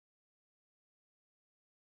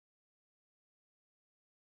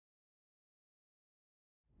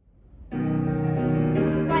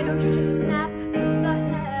don't you just snap the hell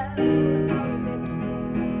out of it?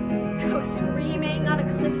 Go screaming on a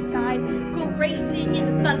cliffside, go racing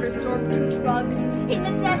in a thunderstorm, do drugs in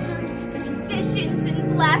the desert, see visions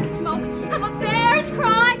in black smoke, have affairs,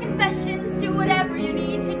 cry confessions, do whatever you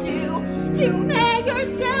need to do to make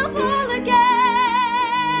yourself whole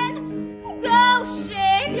again. Go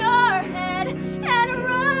shave your head and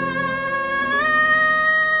run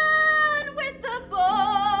with the bulls.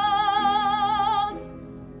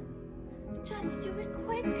 Just do it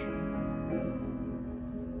quick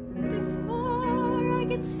before I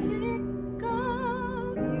get sick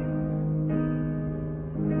of you.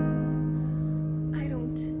 I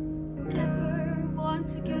don't ever want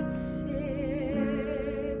to get sick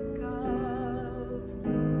of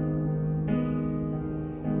you.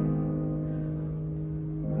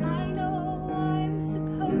 I know I'm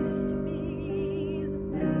supposed to be the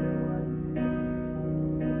better one,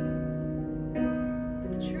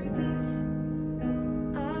 but the truth is,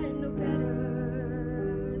 I know better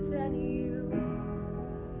than you.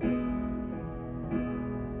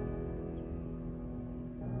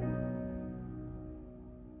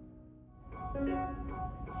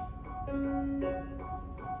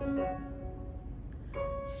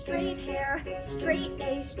 Straight hair, straight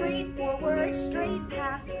A, straightforward, straight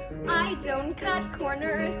path. I don't cut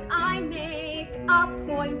corners, I make a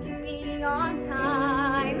point to be on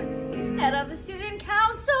time. Head of the student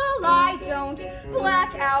council, I don't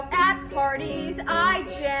black out at parties. I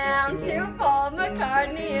jam to Paul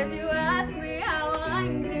McCartney. If you ask me how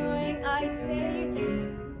I'm doing, I'd say,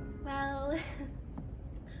 well,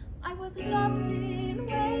 I was adopted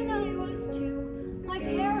when I was 2. My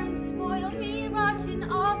parents spoiled me rotten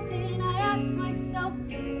often. I ask myself,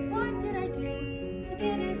 what did I do to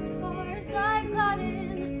get as far as I've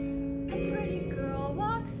gotten? A pretty girl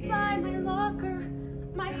walks by my locker.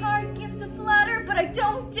 My heart gives a flutter, but I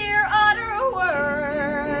don't dare utter a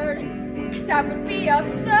word, 'cause that would be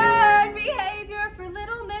absurd behavior for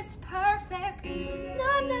Little Miss Perfect.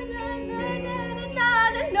 Na na na na na na na na.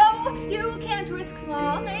 No, you can't risk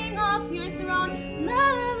falling off your throne.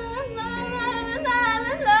 La la la la la la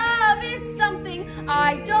la. Love is something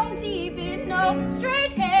I don't even know.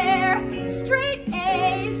 Straight hair, straight